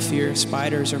irrational fear of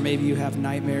spiders, or maybe you have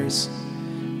nightmares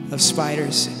of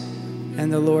spiders.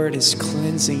 And the Lord is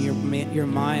cleansing your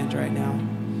mind right now.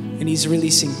 And he's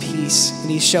releasing peace.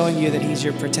 And he's showing you that he's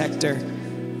your protector.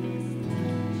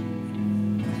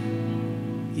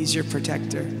 He's your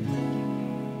protector.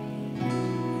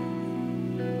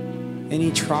 Any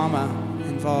trauma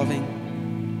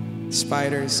involving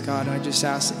spiders, God, I just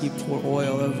ask that you pour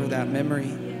oil over that memory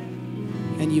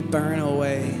and you burn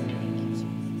away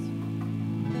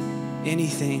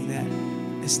anything that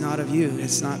is not of you.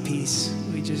 It's not peace.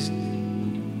 We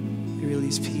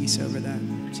release peace over that,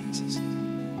 Jesus.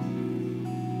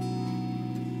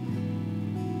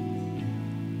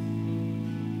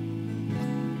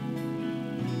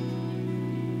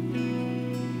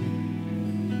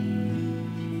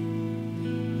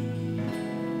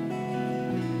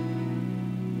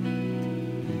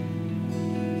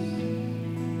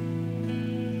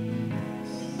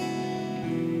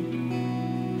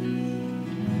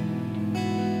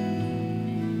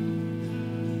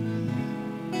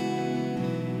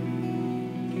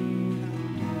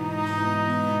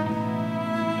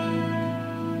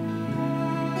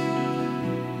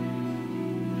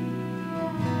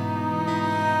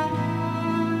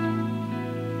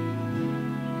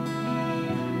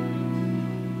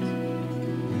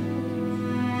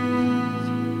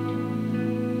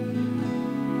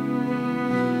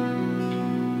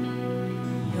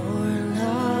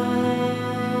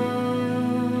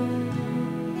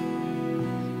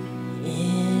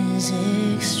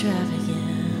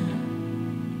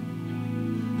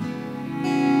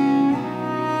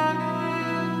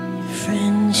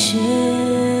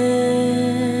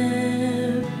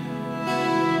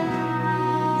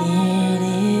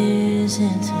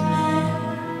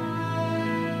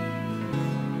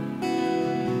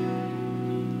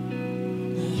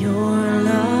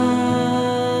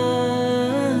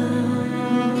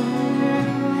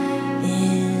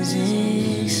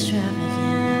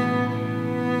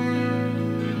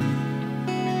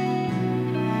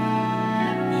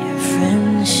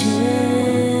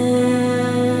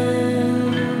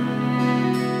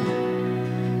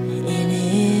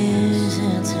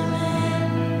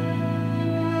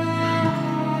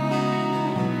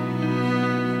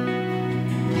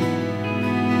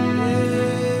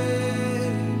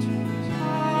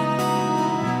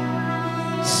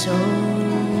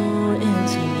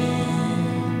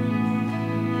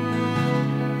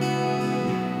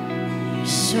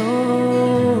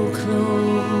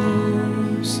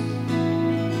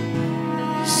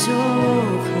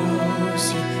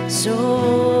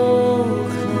 so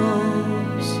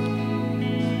close.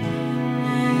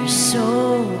 You're so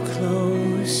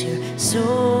close. You're so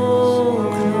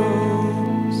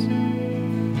close.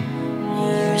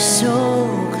 You're so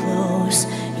close.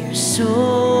 You're so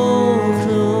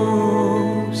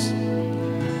close.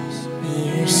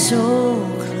 You're so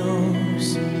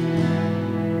close.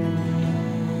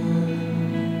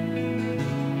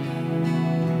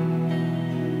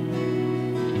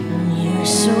 You're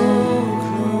so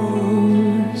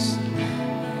close.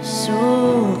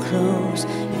 So close.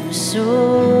 You're so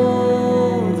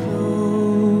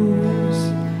close.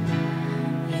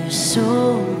 You're so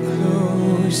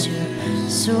close. You're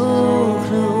so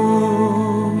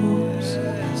close.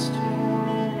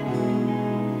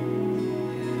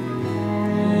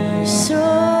 You're so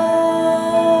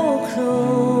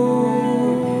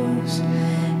close.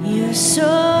 You're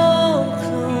so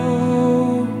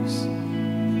close.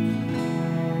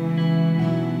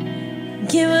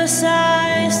 Give us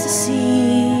eyes to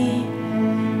see.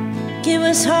 Give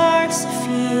us hearts to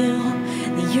feel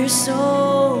that you're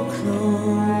so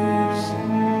close.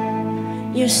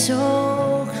 You're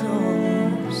so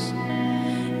close.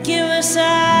 Give us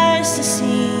eyes to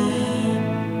see.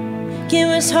 Give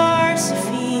us hearts to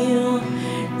feel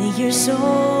that you're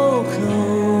so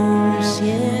close.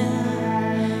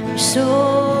 Yeah, you're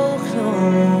so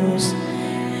close.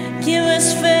 Give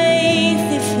us faith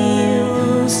that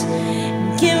feels.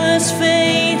 Give us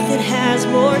faith that has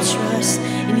more trust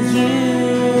in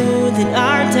you than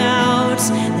our doubts,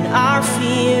 than our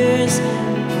fears.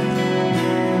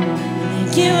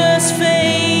 Give us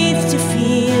faith to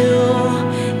feel.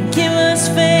 Give us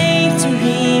faith to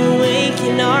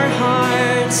reawaken our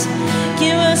hearts.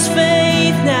 Give us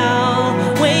faith now.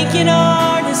 Awaken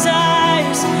our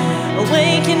desires.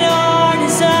 Awaken our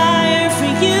desire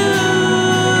for you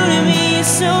to be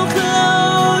so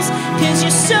close. 'Cause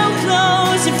you're so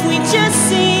close. If we just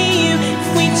see you, if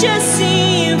we just see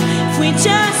you, if we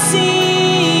just see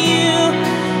you.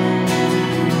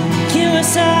 Give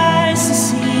us eyes to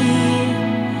see.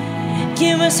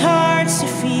 Give us hearts to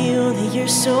feel that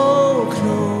you're so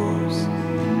close.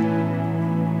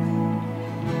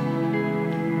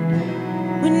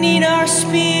 We need our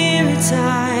spirit's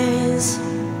eyes,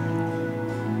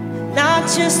 not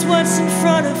just what's in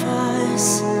front of us.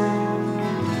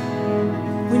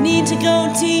 We need to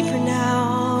go deeper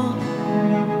now.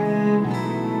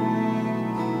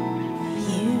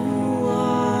 You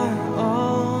are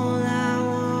all I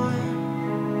want.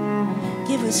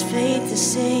 Give us faith to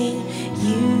sing.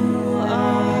 You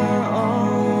are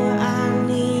all I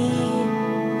need.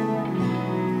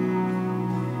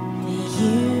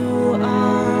 You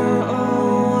are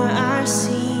all I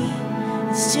see.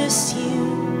 It's just you.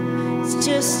 It's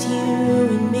just you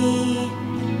and me.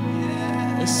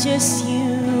 It's just you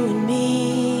and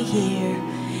me here.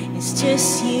 It's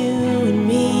just you and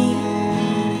me.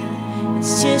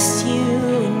 It's just you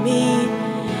and me.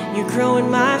 You're growing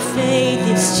my faith.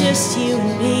 It's just you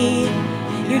and me.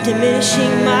 You're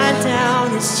diminishing my doubt.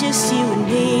 It's just you and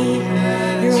me.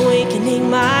 You're awakening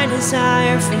my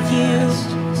desire for you.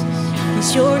 'Cause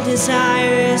your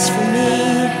desire is for me.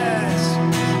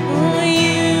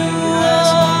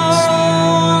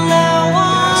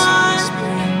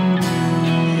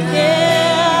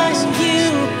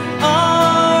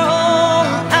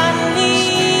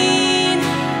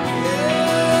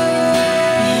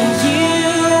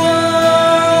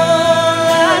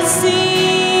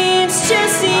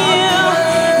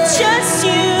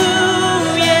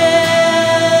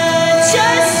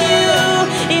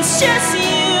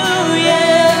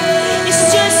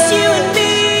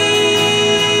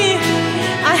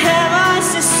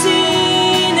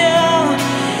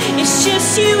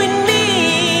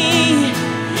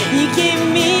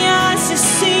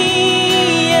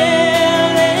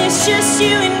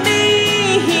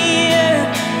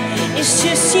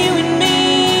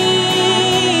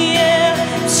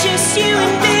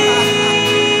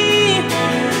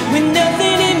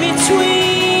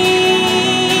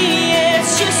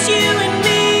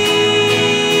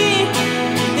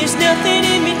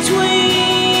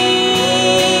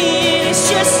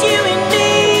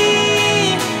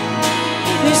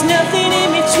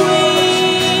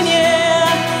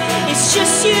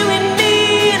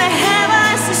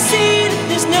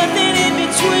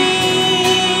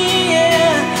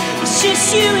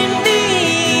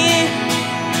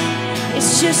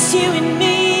 Just you and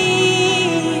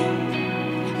me.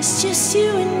 It's just you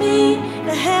and me. And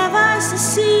I have eyes to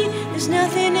see. There's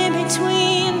nothing in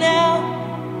between now.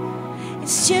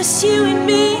 It's just you and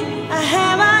me. I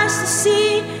have eyes to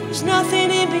see. There's nothing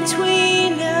in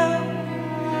between now.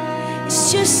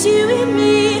 It's just you and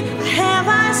me. I have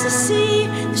eyes to see.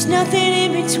 There's nothing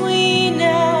in between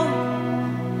now.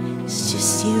 It's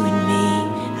just you and me.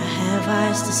 I have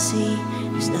eyes to see.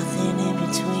 There's nothing in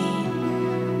between.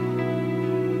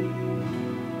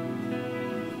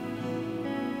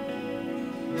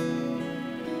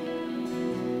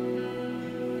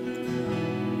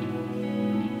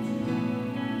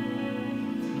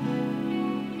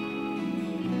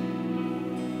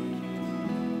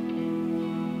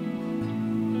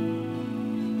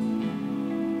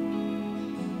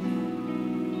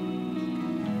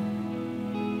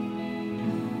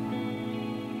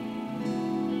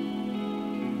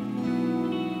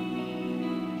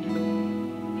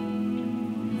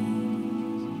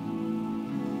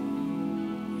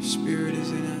 Spirit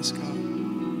is in us, God.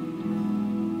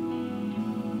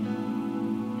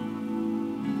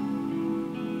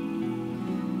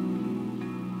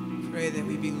 Pray that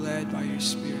we be led by your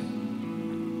Spirit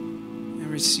and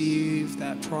receive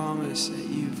that promise that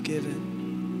you've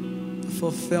given, the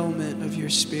fulfillment of your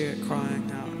Spirit crying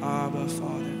out, Abba,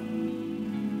 Father.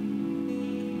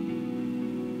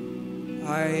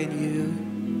 I and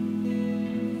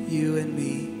you and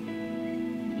me.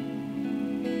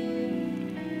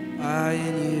 I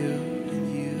and you and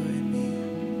me.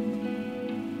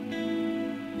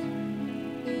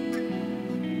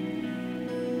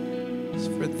 It's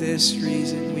for this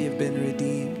reason we have been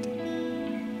redeemed.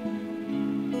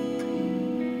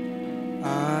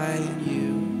 I and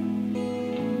you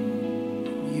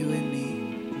and me.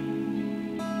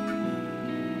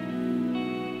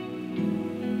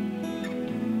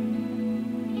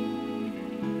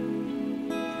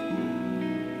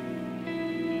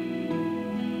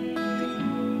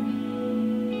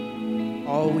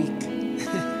 All week,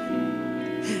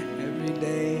 every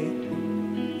day,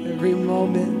 every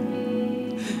moment.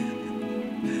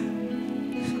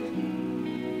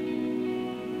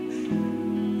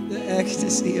 The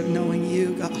ecstasy of knowing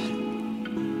you, God.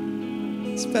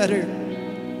 It's better.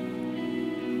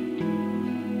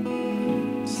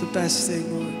 It's the best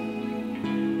thing, Lord.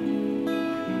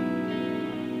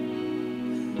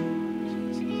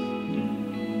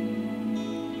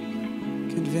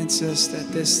 Convince us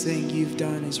that this thing you've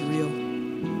done is real.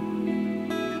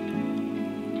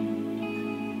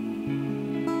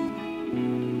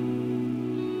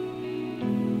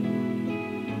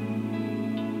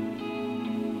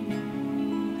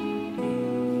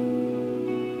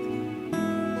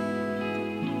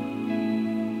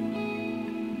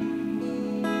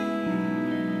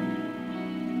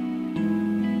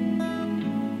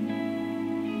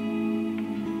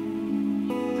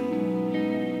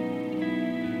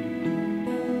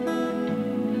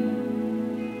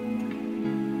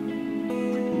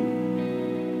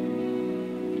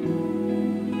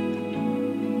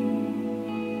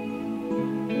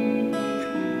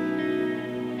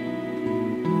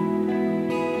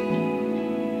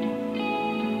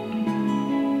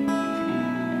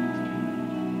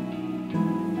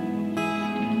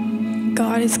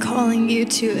 God is calling you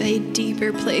to a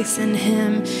deeper place in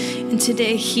Him. And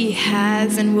today He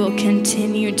has and will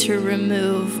continue to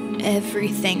remove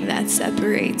everything that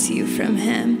separates you from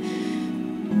Him.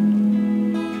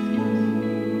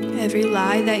 Every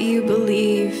lie that you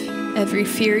believe, every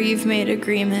fear you've made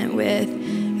agreement with,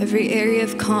 every area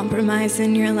of compromise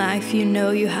in your life you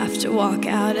know you have to walk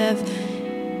out of.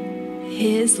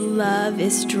 His love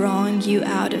is drawing you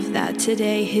out of that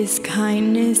today. His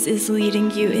kindness is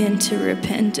leading you into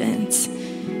repentance.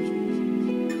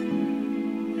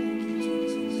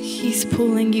 He's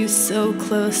pulling you so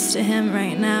close to Him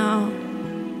right now.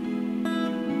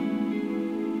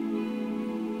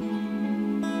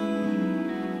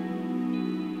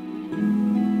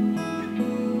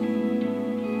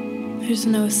 There's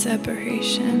no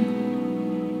separation.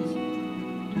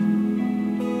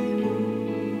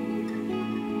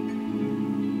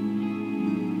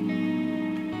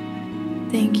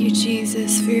 Thank you,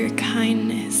 Jesus, for your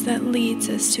kindness that leads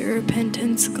us to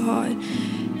repentance, God.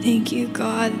 Thank you,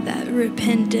 God, that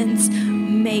repentance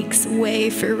makes way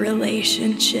for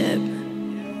relationship.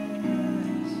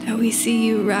 That we see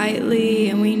you rightly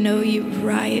and we know you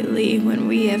rightly when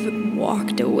we have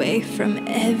walked away from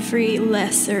every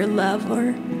lesser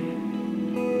lover.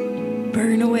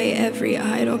 Burn away every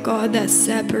idol, God, that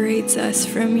separates us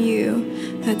from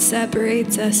you, that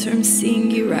separates us from seeing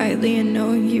you rightly and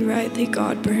knowing you rightly.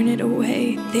 God, burn it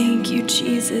away. Thank you,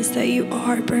 Jesus, that you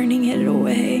are burning it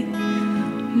away.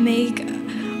 Make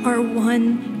our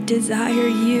one desire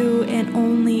you and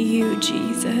only you,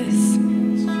 Jesus.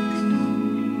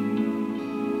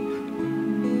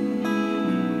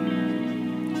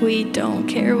 We don't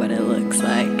care what it looks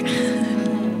like.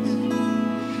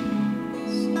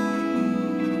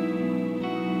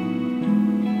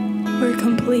 We're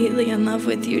completely in love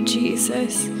with you,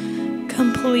 Jesus.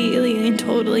 Completely and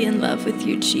totally in love with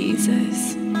you,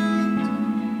 Jesus.